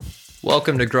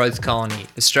Welcome to Growth Colony,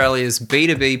 Australia's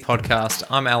B2B podcast.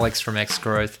 I'm Alex from X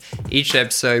Growth. Each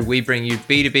episode, we bring you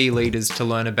B2B leaders to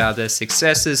learn about their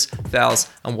successes, fails,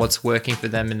 and what's working for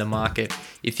them in the market.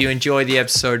 If you enjoy the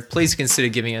episode, please consider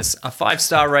giving us a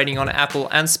 5-star rating on Apple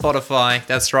and Spotify.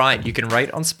 That's right, you can rate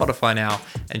on Spotify now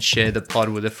and share the pod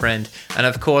with a friend. And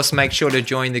of course, make sure to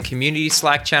join the community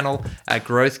Slack channel at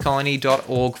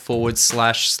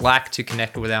growthcolony.org/Slack to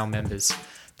connect with our members.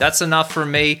 That's enough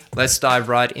from me. Let's dive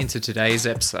right into today's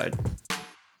episode.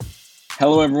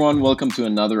 Hello, everyone. Welcome to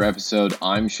another episode.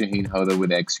 I'm Shaheen Hoda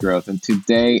with X Growth, and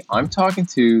today I'm talking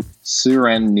to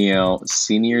Suren Neal,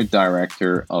 Senior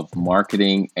Director of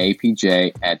Marketing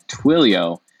APJ at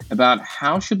Twilio, about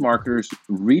how should marketers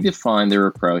redefine their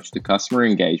approach to customer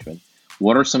engagement.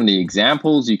 What are some of the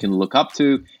examples you can look up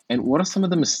to, and what are some of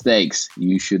the mistakes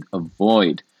you should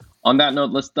avoid? On that note,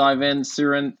 let's dive in.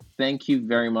 Suren, thank you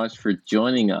very much for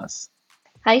joining us.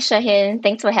 Hi, Shaheen.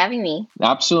 Thanks for having me.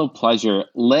 Absolute pleasure.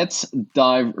 Let's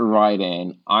dive right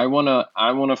in. I wanna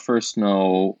first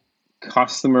know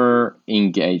customer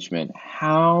engagement.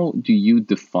 How do you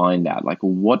define that? Like,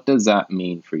 what does that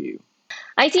mean for you?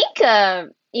 I think,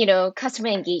 customer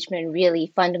engagement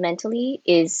really fundamentally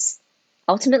is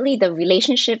ultimately the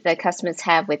relationship that customers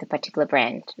have with a particular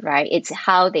brand, right? It's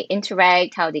how they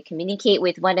interact, how they communicate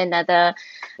with one another,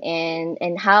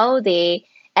 and how they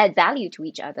add value to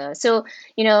each other. So,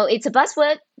 it's a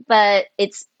buzzword, but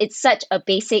it's such a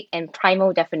basic and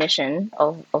primal definition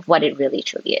of what it really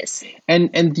truly is.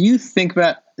 And do you think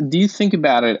about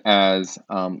it as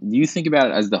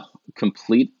the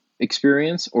complete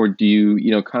experience, or do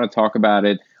you kind of talk about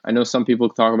it? I know some people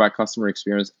talk about customer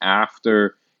experience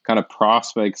after kind of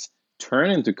prospects turn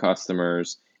into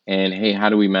customers, and hey, how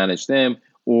do we manage them?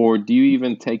 Or do you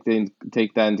even take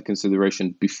that into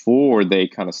consideration before they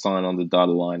kind of sign on the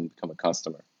dotted line and become a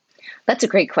customer? That's a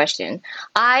great question.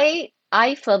 I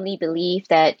firmly believe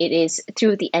that it is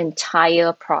through the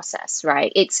entire process,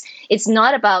 right? It's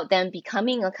not about them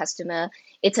becoming a customer.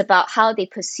 It's about how they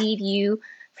perceive you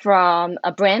from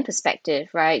a brand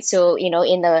perspective, right? So, in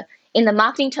the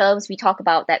marketing terms, we talk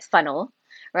about that funnel,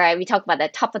 right? We talk about the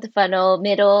top of the funnel,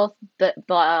 middle,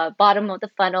 bottom of the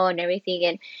funnel, and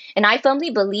everything. And I firmly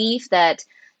believe that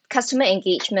customer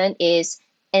engagement is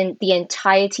in the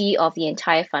entirety of the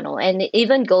entire funnel, and it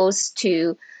even goes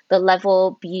to the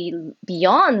level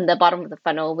beyond the bottom of the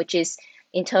funnel, which is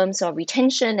in terms of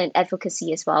retention and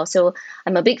advocacy as well. So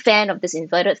I'm a big fan of this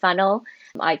inverted funnel.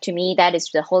 To me, that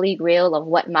is the holy grail of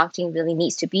what marketing really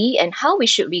needs to be and how we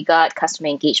should regard customer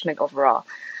engagement overall.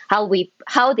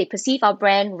 How they perceive our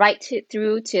brand right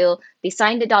through till they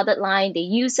sign the dotted line, they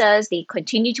use us, they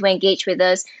continue to engage with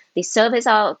us, they service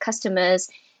our customers,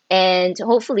 and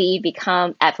hopefully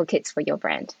become advocates for your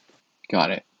brand.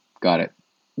 Got it.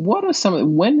 What are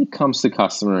when it comes to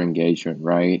customer engagement,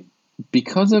 right?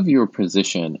 Because of your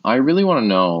position, I really want to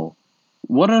know,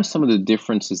 what are some of the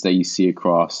differences that you see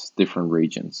across different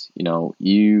regions?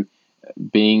 You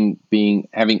having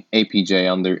APJ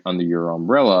under your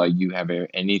umbrella, you have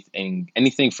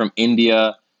anything from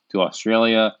India to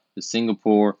Australia to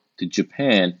Singapore to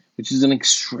Japan, which is an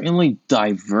extremely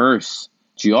diverse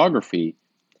geography.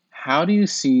 How do you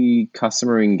see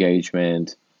customer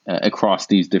engagement across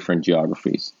these different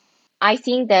geographies? I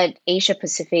think that Asia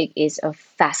Pacific is a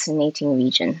fascinating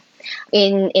region.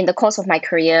 In the course of my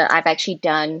career, I've actually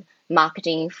done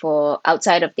marketing for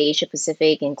outside of the Asia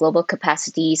Pacific in global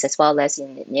capacities, as well as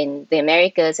in the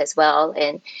Americas as well.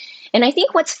 And I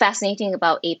think what's fascinating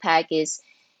about APAC is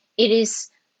it is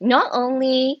not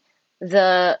only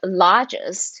the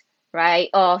largest, right,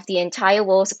 of the entire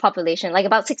world's population, like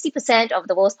about 60% of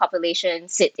the world's population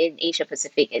sit in Asia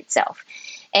Pacific itself.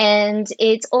 And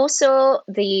it's also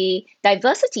the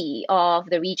diversity of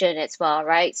the region as well,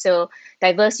 right? So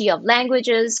diversity of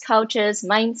languages, cultures,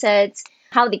 mindsets,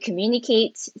 how they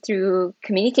communicate through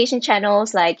communication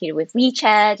channels like with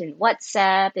WeChat and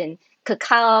WhatsApp and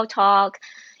Kakao Talk.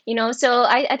 So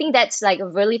I think that's like a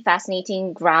really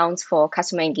fascinating grounds for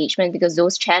customer engagement, because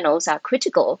those channels are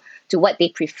critical to what they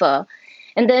prefer.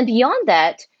 And then beyond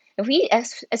that,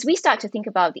 as we start to think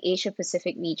about the Asia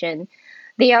Pacific region,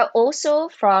 they are also,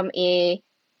 from a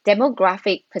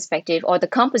demographic perspective, or the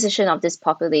composition of this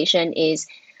population is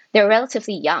they're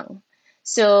relatively young.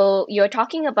 So you're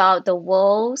talking about the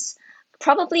world's,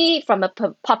 probably from a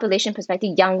population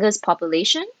perspective, youngest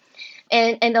population.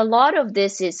 And a lot of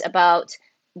this is about,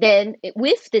 then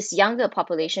with this younger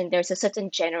population, there's a certain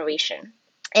generation.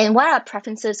 And what are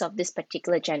preferences of this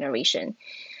particular generation?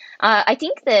 I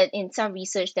think that in some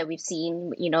research that we've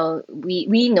seen,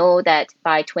 we know that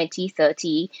by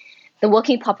 2030, the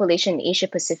working population in Asia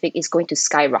Pacific is going to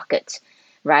skyrocket.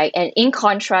 right? And in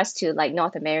contrast to like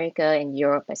North America and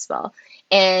Europe as well.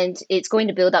 And it's going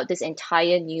to build out this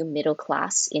entire new middle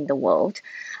class in the world.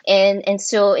 And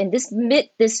so in this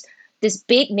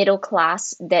big middle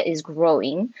class that is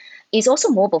growing is also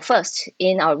mobile first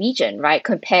in our region, right?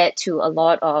 Compared to a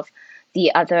lot of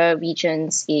the other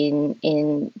regions in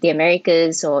the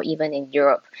Americas or even in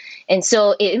Europe. And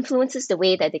so it influences the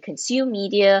way that they consume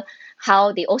media,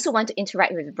 how they also want to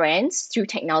interact with brands through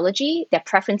technology, their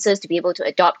preferences to be able to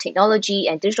adopt technology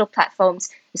and digital platforms,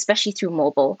 especially through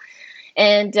mobile.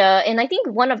 And I think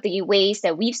one of the ways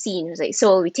that we've seen is like,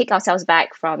 so we take ourselves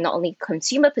back from not only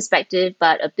consumer perspective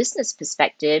but a business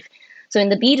perspective. So in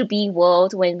the B2B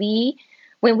world, when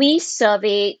we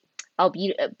surveyed our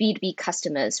B2B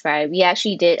customers, right, we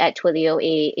actually did at Twilio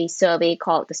a survey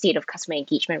called the State of Customer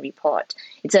Engagement Report.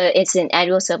 It's an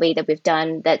annual survey that we've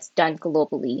done that's done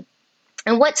globally.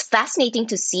 And what's fascinating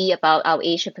to see about our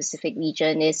Asia Pacific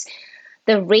region is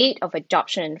the rate of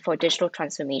adoption for digital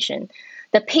transformation.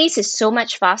 The pace is so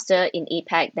much faster in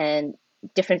APAC than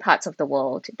different parts of the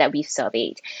world that we've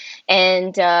surveyed.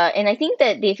 And I think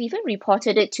that they've even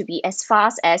reported it to be as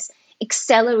fast as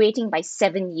accelerating by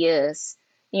 7 years,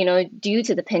 due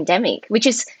to the pandemic, which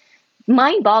is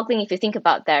mind-boggling if you think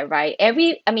about that, right?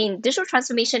 Digital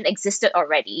transformation existed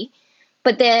already,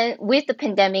 but then with the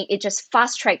pandemic, it just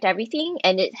fast-tracked everything,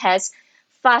 and it has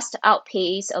fast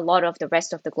outpaced a lot of the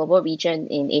rest of the global region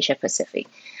in Asia Pacific.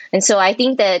 And so I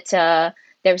think that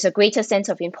there's a greater sense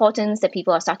of importance that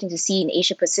people are starting to see in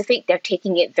Asia Pacific. They're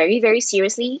taking it very, very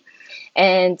seriously.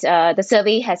 And the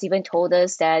survey has even told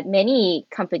us that many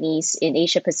companies in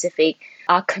Asia Pacific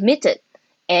are committed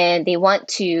and they want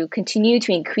to continue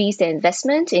to increase their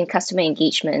investment in customer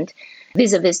engagement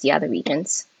vis-a-vis the other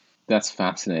regions. That's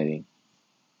fascinating.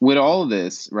 With all of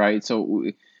this, right? So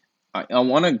I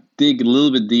want to dig a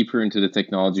little bit deeper into the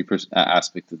technology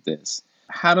aspect of this.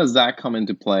 How does that come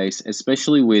into place,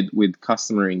 especially with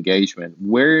customer engagement?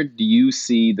 Where do you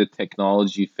see the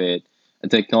technology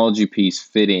piece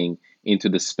fitting into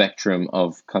the spectrum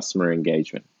of customer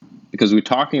engagement? Because we're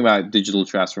talking about digital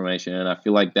transformation, and I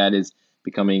feel like that is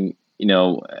becoming,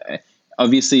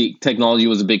 obviously technology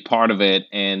was a big part of it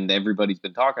and everybody's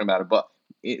been talking about it, but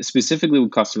specifically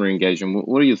with customer engagement,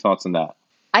 what are your thoughts on that?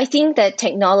 I think that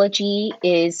technology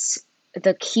is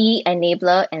the key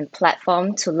enabler and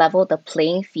platform to level the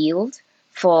playing field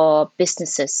for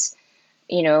businesses,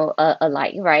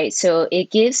 alike, right? So it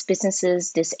gives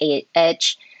businesses this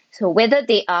edge. So whether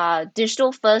they are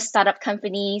digital first startup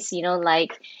companies,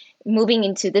 like moving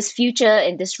into this future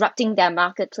and disrupting their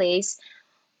marketplace,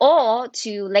 or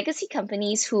to legacy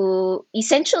companies who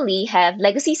essentially have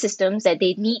legacy systems that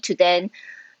they need to then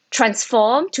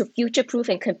transform to future-proof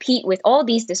and compete with all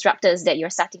these disruptors that you're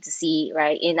starting to see,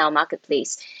 right, in our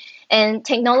marketplace. And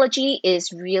technology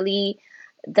is really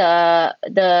the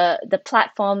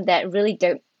platform that really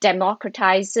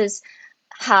democratizes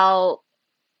how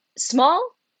small,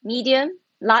 medium,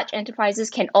 large enterprises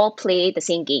can all play the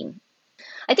same game.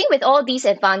 I think with all these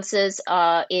advances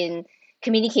in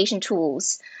communication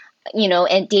tools,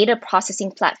 and data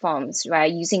processing platforms,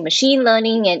 right, using machine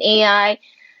learning and AI,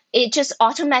 it just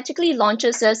automatically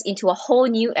launches us into a whole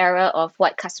new era of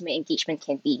what customer engagement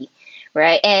can be,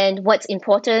 right? And what's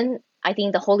important, I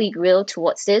think the holy grail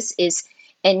towards this is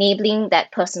enabling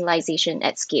that personalization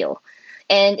at scale.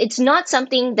 And it's not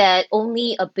something that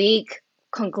only a big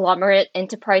conglomerate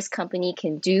enterprise company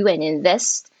can do and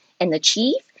invest and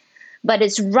achieve, but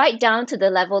it's right down to the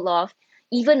level of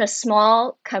even a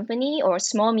small company or a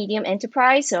small medium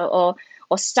enterprise or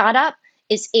startup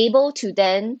is able to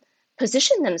then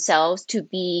position themselves to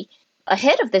be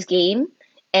ahead of this game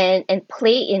and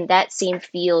play in that same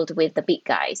field with the big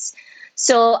guys.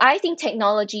 So I think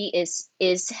technology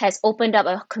has opened up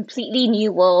a completely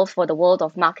new world for the world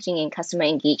of marketing and customer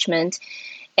engagement.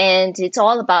 And it's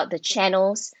all about the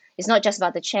channels. It's not just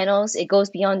about the channels. It goes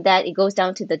beyond that. It goes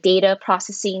down to the data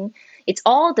processing. It's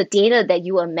all the data that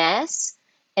you amass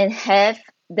and have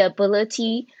the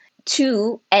ability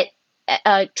to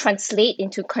translate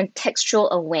into contextual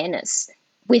awareness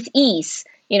with ease.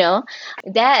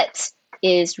 That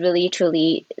is really,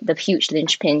 truly the huge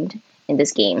linchpin in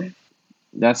this game.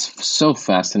 That's so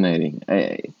fascinating.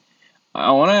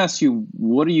 I want to ask you,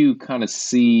 what do you kind of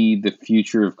see the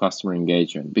future of customer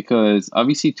engagement? Because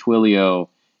obviously Twilio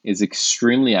is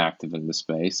extremely active in the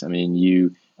space. I mean,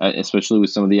 you, especially with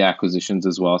some of the acquisitions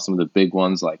as well, some of the big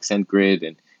ones like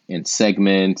SendGrid and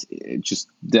Segment, just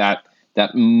that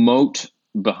moat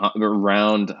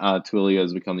around Twilio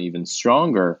has become even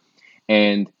stronger.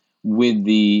 And with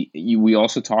we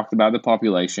also talked about the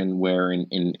population where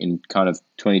in kind of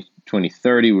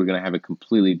 2030, we're going to have a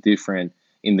completely different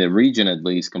in the region at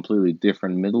least, completely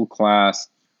different middle class.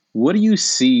 What do you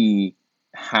see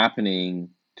happening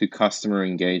to customer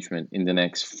engagement in the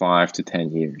next 5 to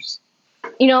 10 years?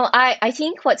 I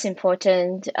think what's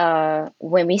important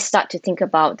when we start to think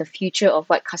about the future of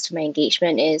what customer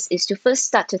engagement is to first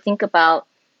start to think about,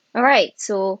 all right,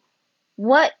 so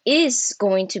what is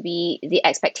going to be the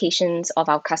expectations of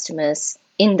our customers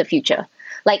in the future?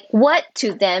 Like, what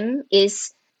to them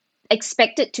is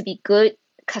expected to be good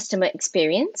customer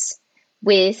experience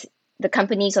with the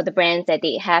companies or the brands that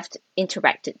they have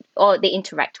interacted or they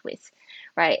interact with,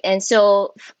 right? And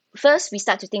so first we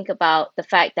start to think about the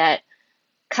fact that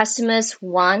customers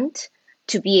want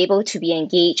to be able to be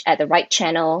engaged at the right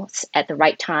channels at the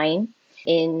right time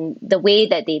in the way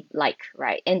that they like,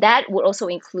 right? And that would also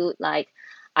include like,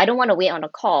 I don't want to wait on a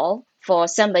call for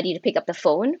somebody to pick up the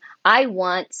phone. I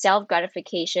want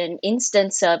self-gratification,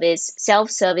 instant service,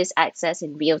 self-service access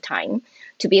in real time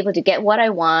to be able to get what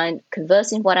I want,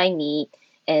 converse in what I need,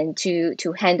 and to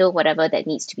handle whatever that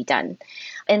needs to be done.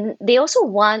 And they also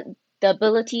want the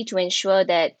ability to ensure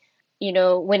that,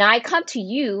 when I come to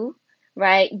you,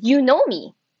 right, you know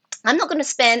me. I'm not going to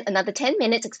spend another 10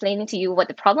 minutes explaining to you what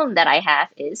the problem that I have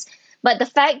is. But the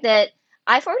fact that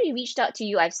I've already reached out to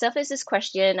you, I've surfaced this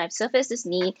question, I've surfaced this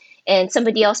need, and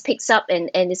somebody else picks up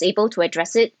and is able to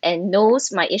address it and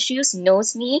knows my issues,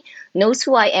 knows me, knows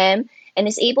who I am, and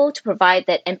is able to provide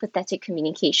that empathetic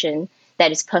communication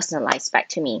that is personalized back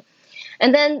to me.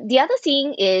 And then the other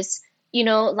thing is,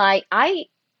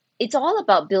 it's all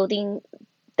about building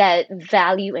that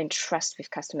value and trust with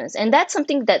customers. And that's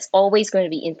something that's always going to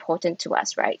be important to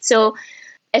us, right? So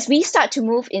as we start to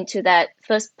move into that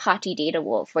first party data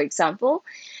world, for example,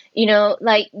 you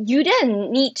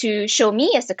then need to show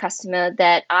me as the customer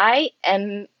that I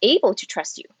am able to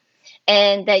trust you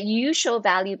and that you show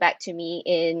value back to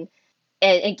me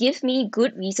and give me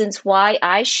good reasons why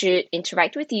I should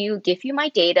interact with you, give you my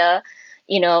data,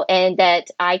 and that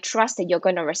I trust that you're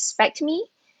going to respect me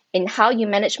in how you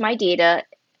manage my data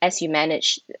as you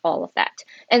manage all of that.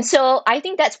 And so I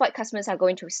think that's what customers are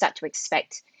going to start to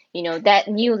expect, that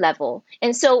new level.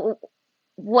 And so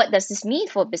what does this mean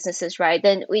for businesses, right?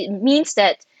 Then it means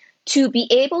that to be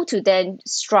able to then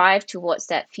strive towards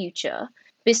that future,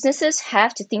 businesses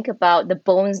have to think about the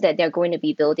bones that they're going to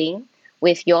be building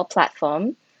with your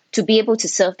platform to be able to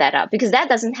serve that up, because that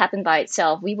doesn't happen by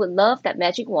itself. We would love that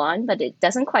magic wand, but it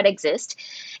doesn't quite exist.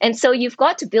 And so you've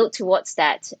got to build towards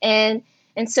that. And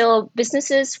so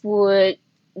businesses would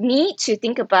need to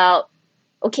think about,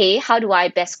 okay, how do I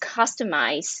best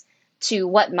customize to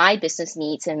what my business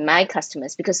needs and my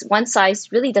customers? Because one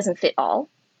size really doesn't fit all.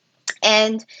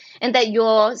 And that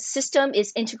your system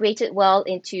is integrated well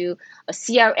into a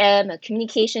CRM, a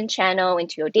communication channel,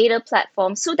 into your data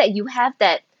platform, so that you have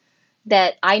that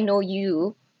I know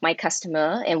you, my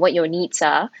customer, and what your needs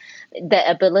are, the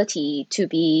ability to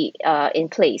be in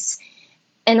place.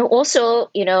 And also,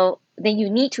 then you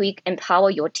need to empower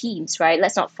your teams, right?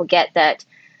 Let's not forget that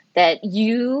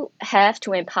you have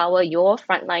to empower your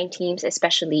frontline teams,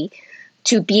 especially,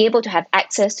 to be able to have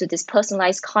access to this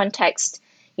personalized context,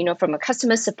 from a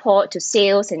customer support to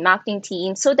sales and marketing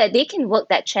team, so that they can work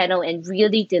that channel and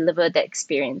really deliver the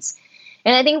experience.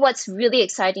 And I think what's really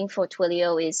exciting for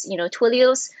Twilio is,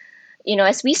 Twilio's,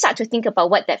 as we start to think about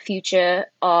what that future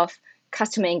of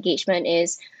customer engagement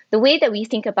is, the way that we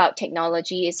think about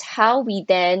technology is how we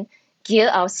then gear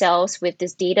ourselves with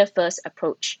this data-first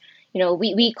approach.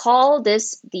 We call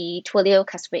this the Twilio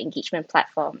Customer Engagement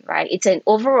Platform, right? It's an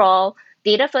overall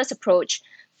data-first approach,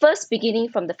 first beginning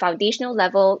from the foundational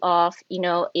level of,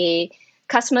 a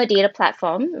customer data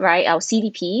platform, right, our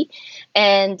CDP,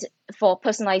 and for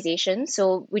personalization,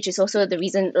 so which is also the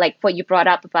reason, like what you brought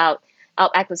up about our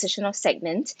acquisition of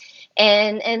Segment,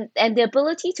 and the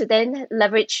ability to then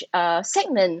leverage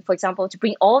Segment, for example, to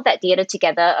bring all that data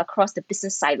together across the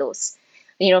business silos,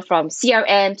 from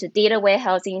CRM to data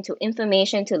warehousing to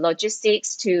information to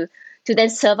logistics to then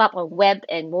serve up on web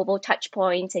and mobile touch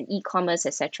points and e-commerce,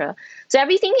 etc. So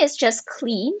everything is just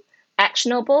clean,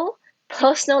 actionable,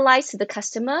 personalized to the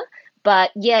customer,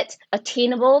 but yet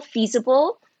attainable,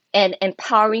 feasible, and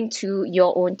empowering to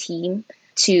your own team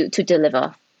to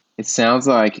deliver. It sounds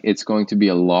like it's going to be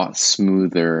a lot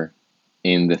smoother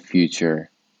in the future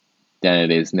than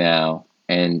it is now.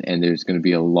 And there's going to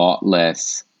be a lot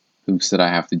less hoops that I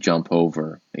have to jump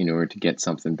over in order to get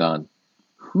something done.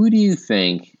 Who do you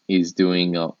think is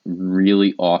doing a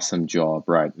really awesome job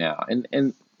right now? And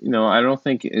I don't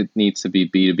think it needs to be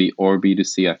B2B or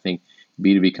B2C. I think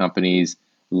B2B companies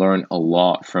learn a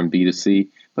lot from B2C.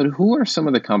 But who are some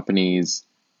of the companies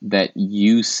that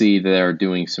you see that are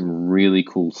doing some really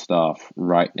cool stuff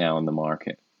right now in the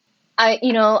market?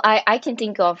 I can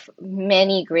think of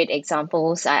many great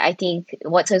examples. I think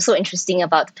what's also interesting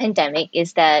about the pandemic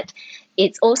is that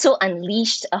it's also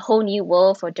unleashed a whole new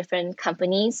world for different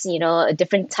companies, a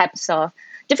different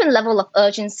level of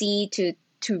urgency to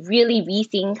really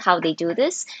rethink how they do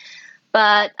this.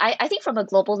 But I think from a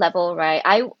global level, right,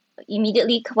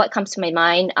 what comes to my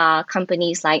mind are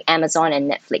companies like Amazon and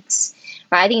Netflix.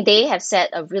 Right? I think they have set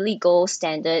a really gold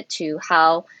standard to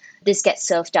how this gets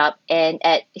served up and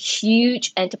at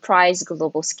huge enterprise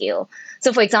global scale.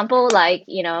 So for example, like,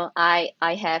 I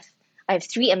have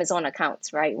three Amazon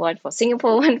accounts, right? One for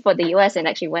Singapore, one for the US, and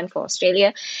actually one for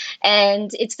Australia.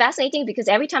 And it's fascinating because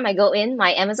every time I go in,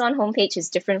 my Amazon homepage is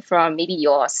different from maybe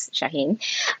yours, Shaheen.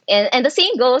 And the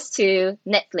same goes to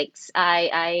Netflix.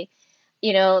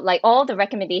 Like all the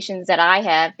recommendations that I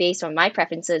have based on my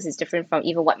preferences is different from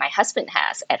even what my husband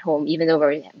has at home, even though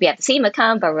we have the same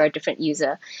account, but we're a different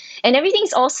user. And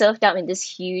everything's all served up in this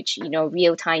huge,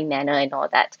 real time manner and all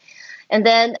that. And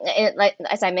then, like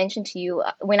as I mentioned to you,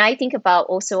 when I think about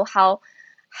also how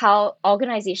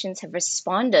organizations have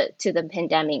responded to the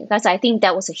pandemic, because I think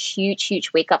that was a huge,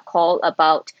 huge wake up call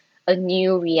about a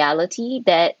new reality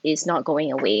that is not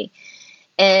going away.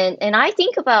 And I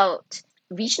think about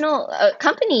regional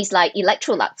companies like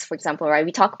Electrolux, for example, right?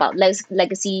 We talk about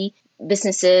legacy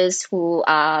businesses who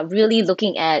are really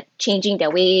looking at changing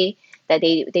their way that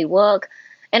they work.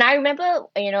 And I remember,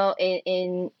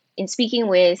 in speaking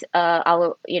with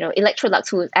our, Electrolux,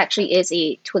 who actually is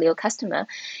a Twilio customer,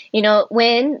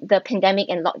 when the pandemic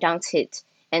and lockdowns hit,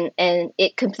 and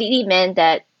it completely meant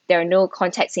that there are no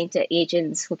contact center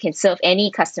agents who can serve any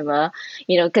customer,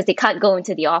 because they can't go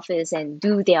into the office and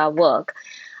do their work.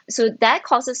 So that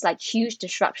causes like huge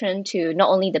disruption to not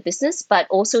only the business, but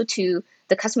also to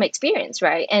the customer experience,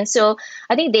 right? And so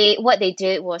I think what they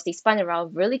did was they spun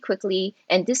around really quickly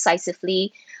and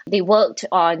decisively. They worked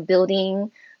on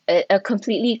building a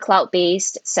completely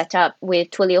cloud-based setup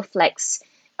with Twilio Flex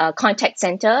contact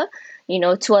center,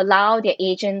 to allow their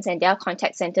agents and their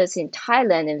contact centers in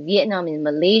Thailand and Vietnam and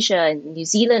Malaysia and New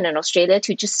Zealand and Australia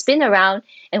to just spin around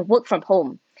and work from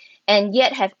home, and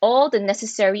yet have all the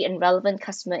necessary and relevant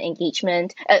customer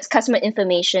engagement, customer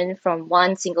information from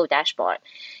one single dashboard.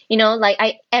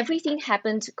 Everything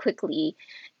happened quickly,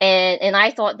 and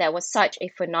I thought that was such a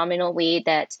phenomenal way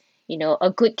that,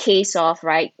 a good case of,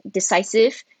 right,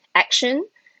 decisive action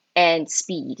and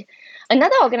speed.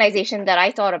 Another organization that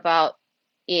I thought about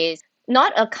is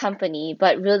not a company,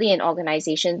 but really an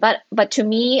organization. But to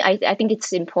me, I think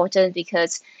it's important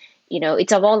because,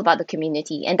 it's all about the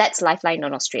community, and that's Lifeline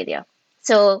on Australia.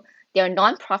 So they're a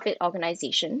non-profit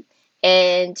organization,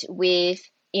 and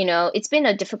it's been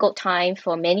a difficult time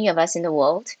for many of us in the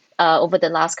world over the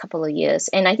last couple of years.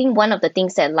 And I think one of the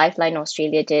things that Lifeline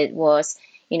Australia did was,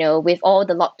 with all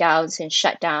the lockdowns and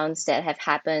shutdowns that have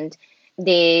happened,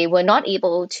 they were not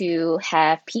able to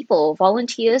have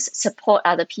volunteers support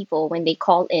other people when they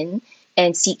call in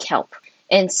and seek help.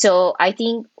 And so I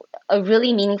think a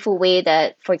really meaningful way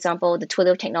that, for example, the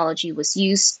Twilio technology was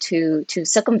used to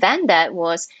circumvent that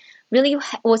was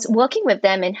working with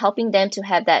them and helping them to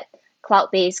have that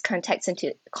cloud-based contact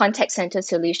center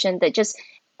solution that just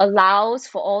allows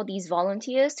for all these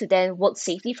volunteers to then work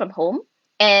safely from home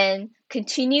and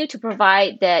continue to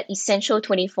provide that essential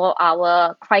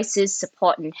 24-hour crisis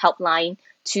support and helpline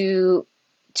to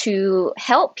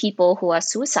help people who are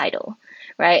suicidal,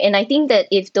 right? And I think that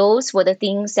if those were the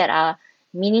things that are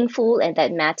meaningful and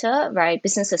that matter, right,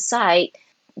 business aside,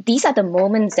 these are the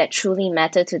moments that truly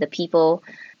matter to the people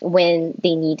when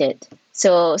they need it.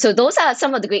 So those are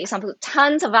some of the great examples.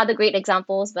 Tons of other great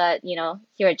examples, but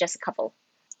here are just a couple.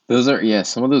 Those are, yeah,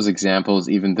 some of those examples,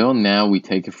 even though now we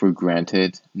take it for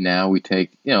granted, now we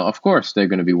take, of course they're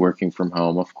going to be working from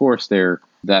home. Of course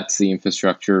that's the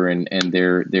infrastructure, and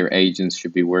their agents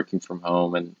should be working from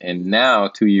home. And now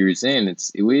 2 years in,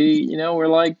 we're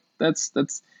like,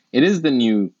 it is the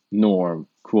new norm,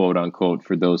 quote unquote,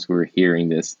 for those who are hearing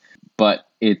this. But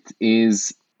it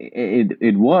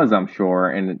was, I'm sure,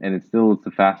 and it's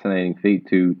a fascinating feat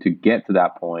to get to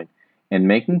that point and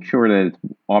making sure that it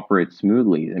operates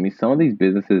smoothly. I mean, some of these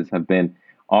businesses have been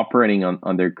operating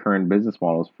on their current business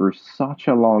models for such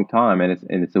a long time, and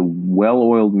it's a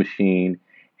well-oiled machine,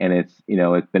 and it's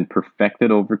been perfected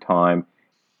over time.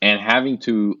 And having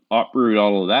to uproot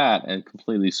all of that and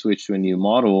completely switch to a new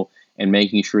model and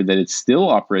making sure that it still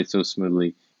operates so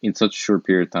smoothly in such a short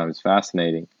period of time is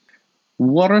fascinating.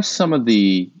 What are some of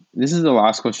this is the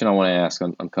last question I want to ask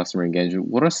on customer engagement.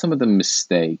 What are some of the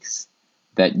mistakes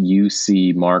that you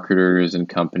see marketers and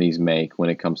companies make when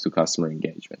it comes to customer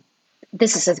engagement?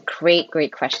 This is a great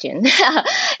question.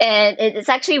 And it's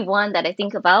actually one that I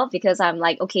think about because I'm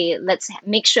like, okay, let's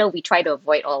make sure we try to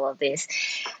avoid all of this.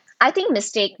 I think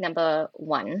mistake number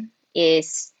one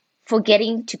is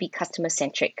forgetting to be customer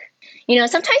centric.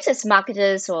 Sometimes as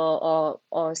marketers or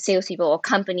salespeople or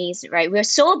companies, right, we're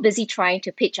so busy trying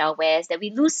to pitch our wares that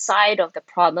we lose sight of the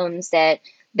problems that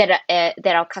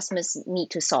our customers need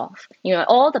to solve.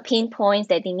 All the pain points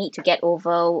that they need to get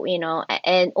over,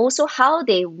 and also how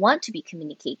they want to be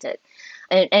communicated.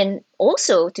 And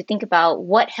also to think about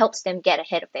what helps them get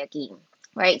ahead of their game.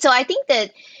 Right. So I think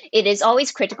that it is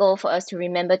always critical for us to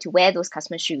remember to wear those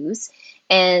customer shoes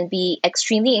and be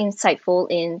extremely insightful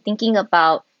in thinking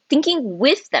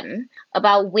with them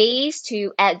about ways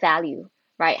to add value,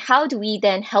 right? How do we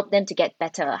then help them to get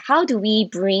better? How do we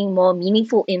bring more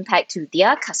meaningful impact to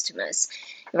their customers,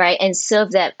 right? And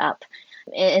serve that up.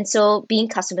 And so being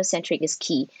customer centric is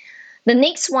key. The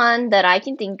next one that I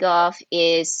can think of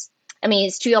is,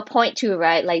 it's to your point too,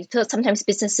 right? Like sometimes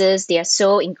businesses, they are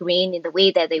so ingrained in the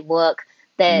way that they work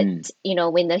that,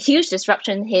 when the huge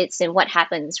disruption hits, then what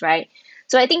happens, right?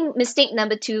 So I think mistake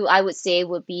number two, I would say,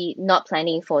 would be not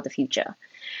planning for the future.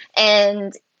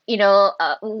 And,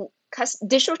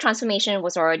 digital transformation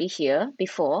was already here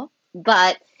before,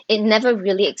 but it never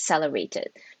really accelerated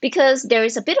because there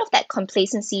is a bit of that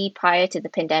complacency prior to the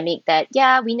pandemic that,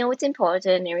 yeah, we know it's important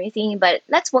and everything, but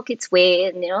let's work its way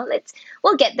and,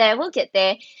 we'll get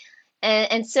there.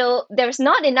 And so there's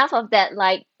not enough of that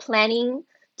like planning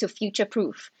to future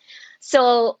proof.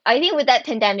 So I think with that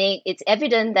pandemic, it's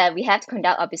evident that we have to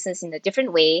conduct our business in a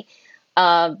different way.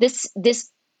 This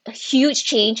huge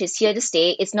change is here to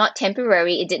stay. It's not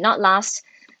temporary. It did not last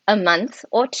a month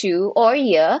or two or a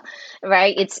year,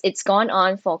 right? It's gone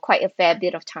on for quite a fair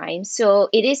bit of time. So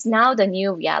it is now the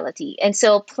new reality. And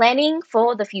so planning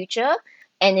for the future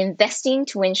and investing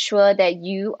to ensure that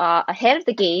you are ahead of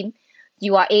the game,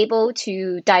 you are able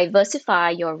to diversify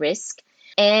your risk,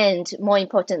 and more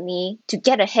importantly, to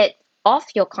get ahead of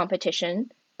your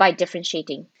competition by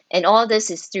differentiating. And all this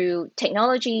is through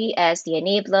technology as the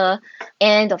enabler,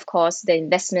 and of course, the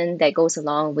investment that goes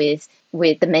along with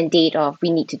the mandate of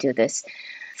we need to do this.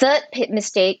 Third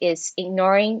mistake is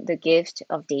ignoring the gift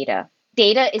of data.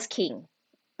 Data is king.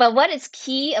 But what is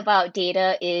key about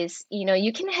data is,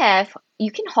 you can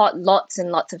hoard lots and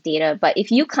lots of data, but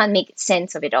if you can't make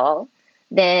sense of it all,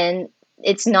 then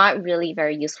it's not really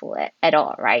very useful at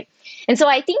all, right? And so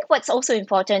I think what's also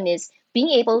important is being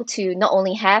able to not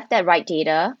only have that right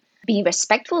data, be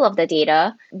respectful of the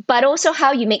data, but also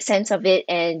how you make sense of it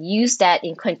and use that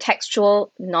in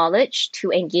contextual knowledge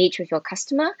to engage with your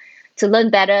customer, to learn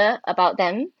better about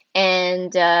them.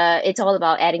 And it's all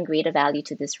about adding greater value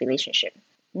to this relationship.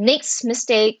 Next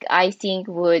mistake, I think,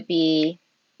 would be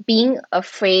being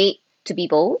afraid to be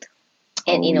bold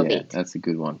and innovate. Yeah, that's a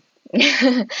good one.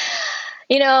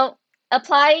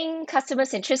 Applying customer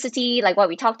centricity, like what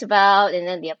we talked about, and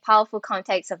then the powerful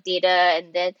context of data,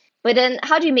 but then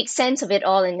how do you make sense of it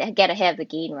all and get ahead of the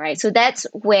game, right? So that's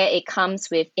where it comes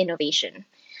with innovation.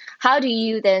 How do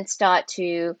you then start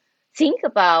to think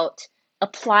about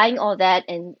applying all that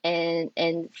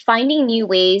and finding new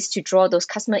ways to draw those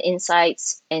customer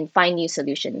insights and find new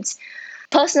solutions?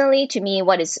 Personally, to me,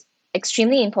 what is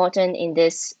extremely important in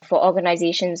this for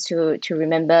organizations to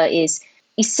remember is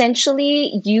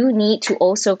essentially you need to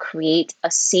also create a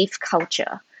safe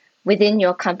culture within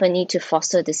your company to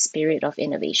foster the spirit of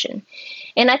innovation.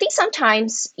 And I think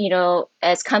sometimes,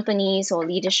 as companies or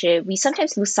leadership, we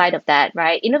sometimes lose sight of that,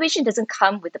 right? Innovation doesn't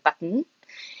come with a button.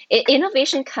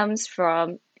 Innovation comes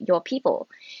from your people.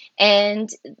 And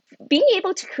being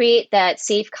able to create that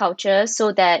safe culture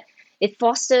so that it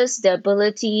fosters the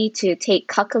ability to take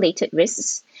calculated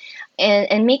risks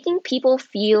and making people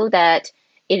feel that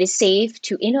it is safe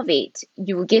to innovate.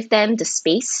 You give them the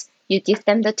space, you give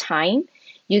them the time,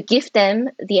 you give them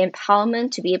the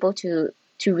empowerment to be able to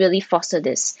really foster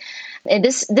this. And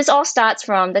this all starts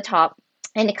from the top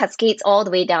and it cascades all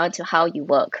the way down to how you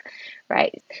work,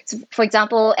 right? So for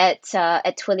example, at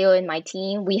Twilio in my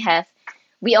team,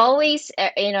 we always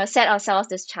set ourselves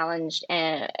this challenge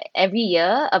every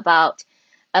year about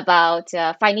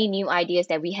finding new ideas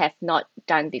that we have not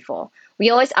done before. We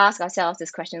always ask ourselves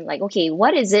this question like, okay,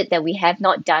 what is it that we have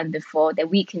not done before that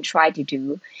we can try to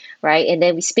do, right? And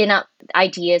then we spin up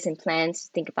ideas and plans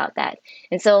to think about that.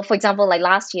 And so, for example, like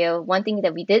last year, one thing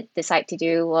that we did decide to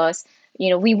do was,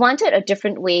 we wanted a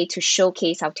different way to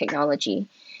showcase our technology.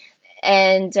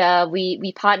 And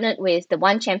we partnered with the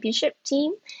One Championship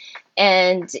team.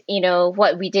 And,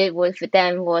 what we did with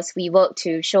them was we worked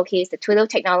to showcase the Twilio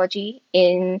technology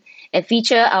and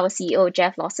feature our CEO,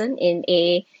 Jeff Lawson, in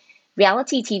a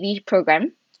reality TV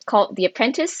program called The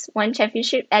Apprentice One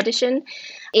Championship Edition.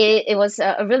 It was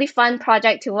a really fun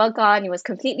project to work on. It was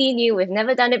completely new. We've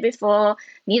never done it before.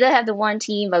 Neither have the one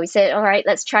team, but we said, all right,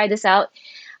 let's try this out.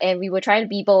 And we were trying to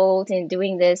be bold in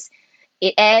doing this.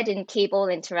 It aired in cable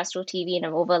and terrestrial TV in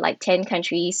over like 10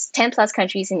 countries, 10 plus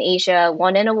countries in Asia,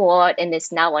 won an award, and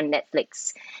is now on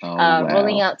Netflix. Oh, wow.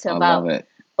 Rolling out to I about love it.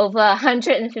 over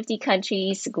 150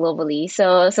 countries globally.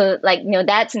 So like,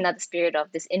 that's another spirit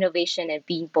of this innovation and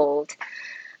being bold.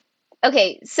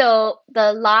 Okay, so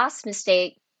the last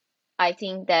mistake I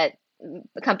think that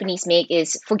companies make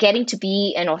is forgetting to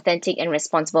be an authentic and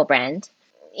responsible brand.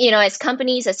 As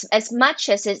companies, as much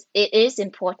as it is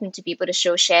important to be able to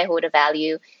show shareholder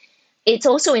value, it's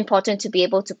also important to be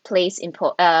able to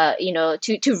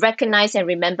to recognize and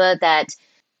remember that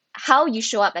how you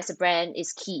show up as a brand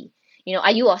is key.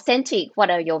 Are you authentic? What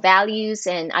are your values?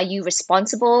 And are you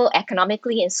responsible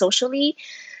economically and socially?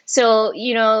 So,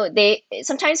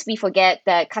 sometimes we forget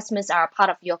that customers are a part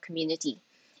of your community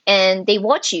and they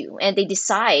watch you and they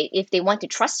decide if they want to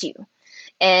trust you.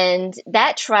 And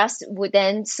that trust would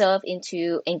then serve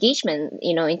into engagement,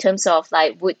 in terms of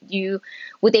like, would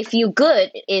they feel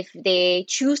good if they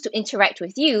choose to interact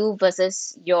with you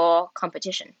versus your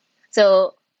competition?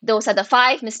 So those are the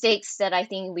 5 mistakes that I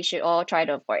think we should all try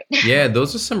to avoid. Yeah,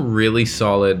 those are some really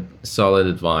solid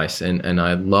advice, and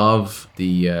I love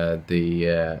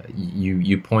the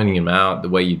you pointing them out the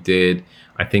way you did.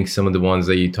 I think some of the ones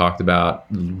that you talked about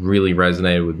really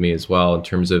resonated with me as well, in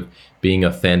terms of being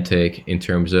authentic, in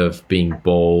terms of being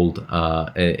bold,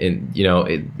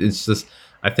 it's just,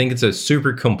 I think it's a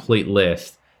super complete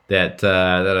list that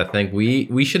I think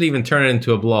we should even turn it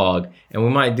into a blog, and we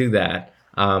might do that.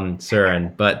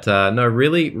 Suren, but no,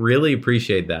 really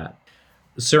appreciate that.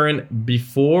 Suren,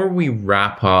 before we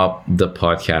wrap up the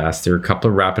podcast, there are a couple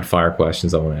of rapid fire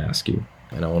questions I want to ask you,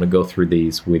 and I want to go through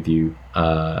these with you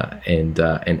and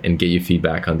get your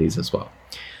feedback on these as well.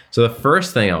 So the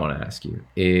first thing I want to ask you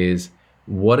is,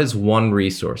 what is one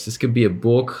resource? This could be a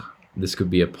book, this could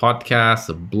be a podcast,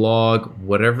 a blog,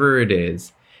 whatever it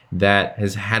is, that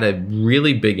has had a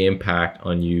really big impact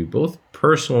on you, both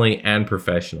personally and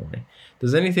professionally.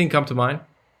 Does anything come to mind?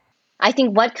 I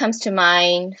think what comes to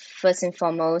mind first and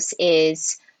foremost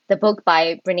is the book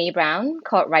by Brené Brown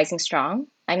called Rising Strong.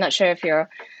 I'm not sure if you're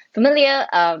familiar.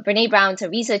 Brené Brown's a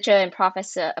researcher and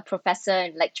professor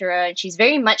and lecturer, and she's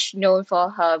very much known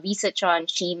for her research on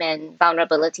shame and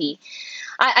vulnerability.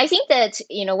 I think that,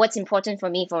 what's important for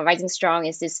me for Rising Strong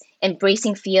is this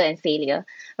embracing fear and failure,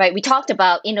 right? We talked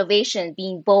about innovation,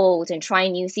 being bold and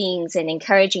trying new things and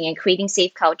encouraging and creating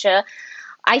safe culture.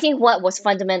 I think what was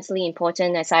fundamentally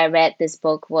important as I read this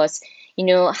book was,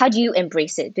 how do you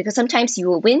embrace it? Because sometimes you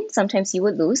will win, sometimes you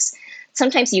will lose.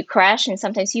 Sometimes you crash and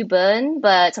sometimes you burn,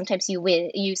 but sometimes you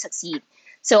win, you succeed.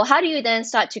 So how do you then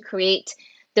start to create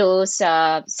those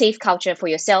safe culture for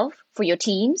yourself, for your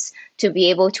teams, to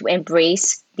be able to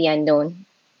embrace the unknown?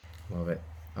 Love it.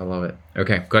 I love it.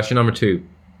 Okay, question number 2.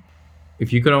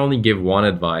 If you could only give one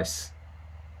advice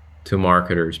to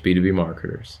marketers, B2B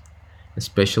marketers,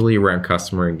 especially around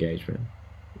customer engagement,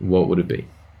 what would it be?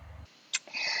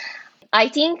 I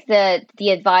think that the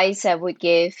advice I would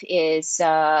give is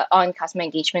on customer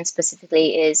engagement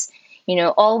specifically is,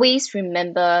 always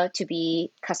remember to be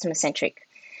customer centric.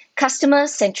 Customer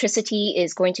centricity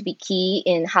is going to be key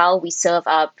in how we serve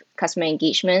up customer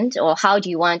engagement, or how do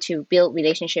you want to build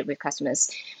relationship with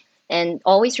customers. And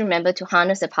always remember to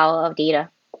harness the power of data.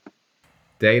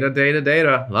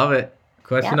 Data. Love it.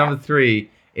 Question number 3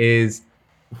 is,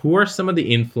 who are some of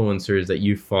the influencers that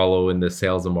you follow in the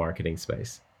sales and marketing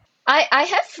space? I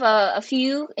have a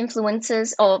few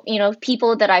influencers, or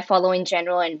people that I follow in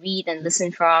general and read and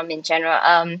listen from in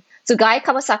general. So Guy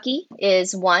Kawasaki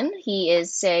is one. He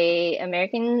is a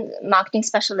American marketing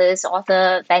specialist,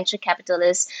 author, venture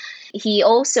capitalist. He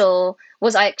also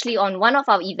was actually on one of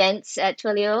our events at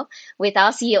Twilio with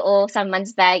our CEO some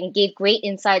months back and gave great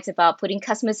insights about putting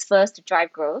customers first to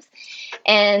drive growth.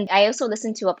 And I also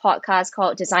listened to a podcast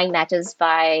called Design Matters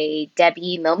by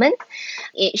Debbie Millman.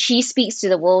 She speaks to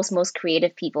the world's most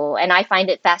creative people. And I find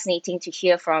it fascinating to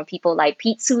hear from people like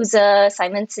Pete Souza,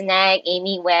 Simon Sinek,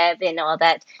 Amy Webb, and all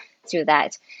that through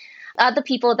that. Other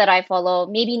people that I follow,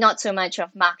 maybe not so much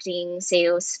of marketing,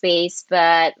 sales space,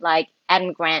 but like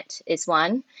Adam Grant is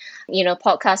one,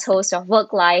 podcast host of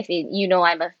Work Life.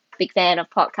 I'm a big fan of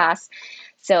podcasts.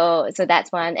 So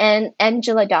that's one. And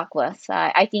Angela Duckworth.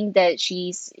 I think that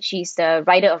she's the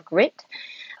writer of Grit.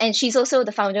 And she's also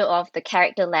the founder of the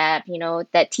Character Lab,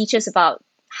 that teaches about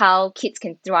how kids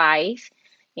can thrive,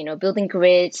 building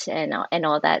grit and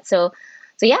all that. So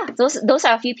yeah, those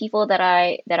are a few people that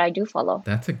I do follow.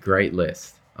 That's a great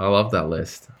list. I love that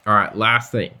list. All right,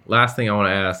 last thing I want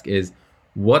to ask is,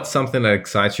 what's something that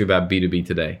excites you about B2B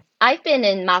today? I've been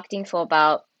in marketing for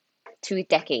about 2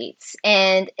 decades,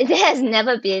 and there has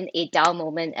never been a dull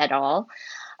moment at all.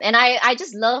 And I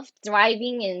just love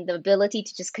thriving in the ability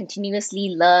to just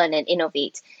continuously learn and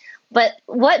innovate. But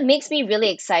what makes me really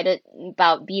excited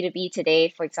about B2B today,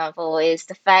 for example, is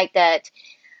the fact that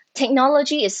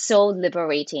technology is so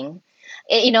liberating.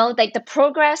 Like the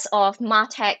progress of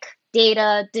MarTech,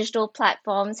 data, digital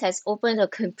platforms has opened a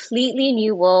completely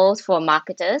new world for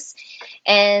marketers.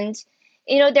 And,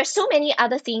 there's so many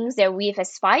other things that we've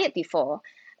aspired before,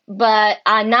 but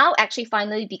are now actually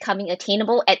finally becoming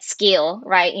attainable at scale,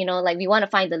 right? Like we want to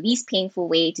find the least painful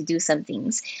way to do some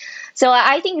things. So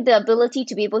I think the ability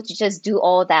to be able to just do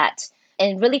all that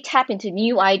and really tap into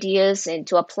new ideas and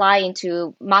to apply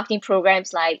into marketing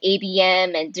programs like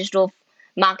ABM and digital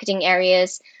marketing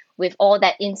areas with all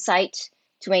that insight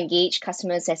to engage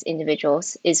customers as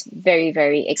individuals is very,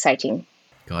 very exciting.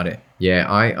 Got it. Yeah,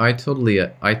 I totally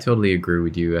agree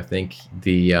with you. I think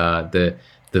the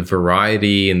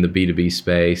variety in the B2B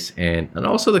space and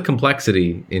also the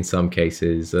complexity in some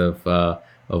cases of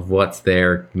what's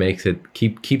there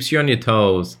keeps you on your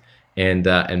toes and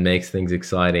makes things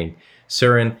exciting.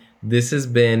 Suren, this has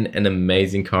been an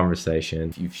amazing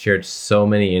conversation. You've shared so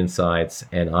many insights,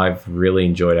 and I've really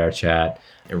enjoyed our chat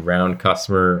around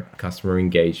customer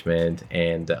engagement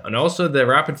and also the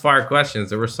rapid fire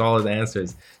questions. There were solid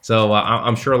answers. So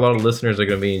I'm sure a lot of listeners are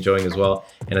going to be enjoying as well.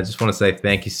 And I just want to say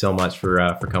thank you so much for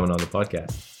coming on the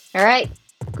podcast. All right.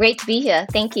 Great to be here.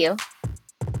 Thank you.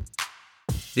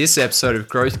 This episode of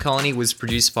Growth Colony was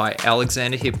produced by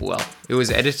Alexander Hipwell. It was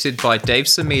edited by Dave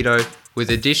Samito, with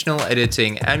additional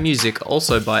editing and music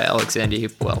also by Alexander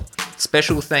Hipwell.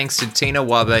 Special thanks to Tina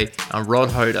Wabe and Rod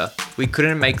Hoda. We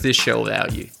couldn't make this show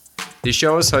without you. The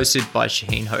show is hosted by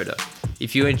Shaheen Hoda.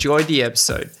 If you enjoyed the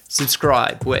episode,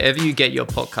 subscribe wherever you get your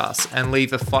podcasts and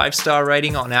leave a 5-star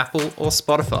rating on Apple or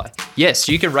Spotify. Yes,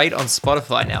 you can rate on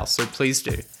Spotify now, so please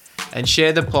do. And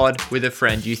share the pod with a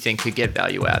friend you think could get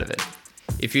value out of it.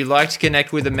 If you'd like to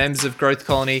connect with the members of Growth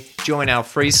Colony, join our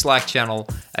free Slack channel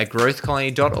at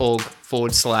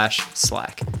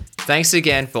growthcolony.org/Slack. Thanks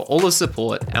again for all the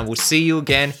support, and we'll see you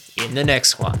again in the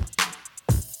next one.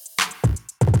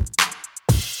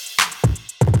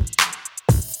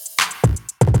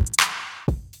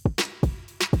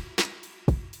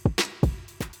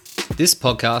 This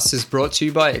podcast is brought to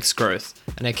you by Xgrowth,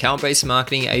 an account-based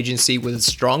marketing agency with a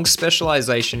strong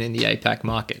specialization in the APAC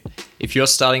market. If you're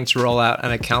starting to roll out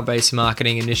an account-based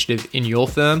marketing initiative in your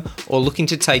firm or looking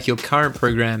to take your current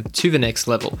program to the next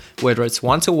level, whether it's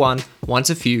one-to-one,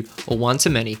 one-to-few, or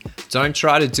one-to-many, don't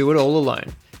try to do it all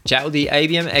alone. Chat with the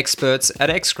ABM experts at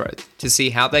Xgrowth to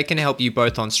see how they can help you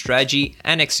both on strategy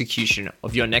and execution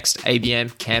of your next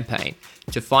ABM campaign.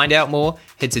 To find out more,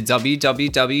 head to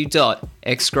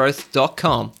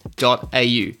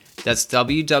www.xgrowth.com.au. That's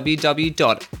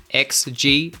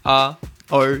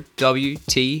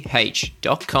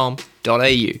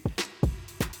www.xgrowth.com.au.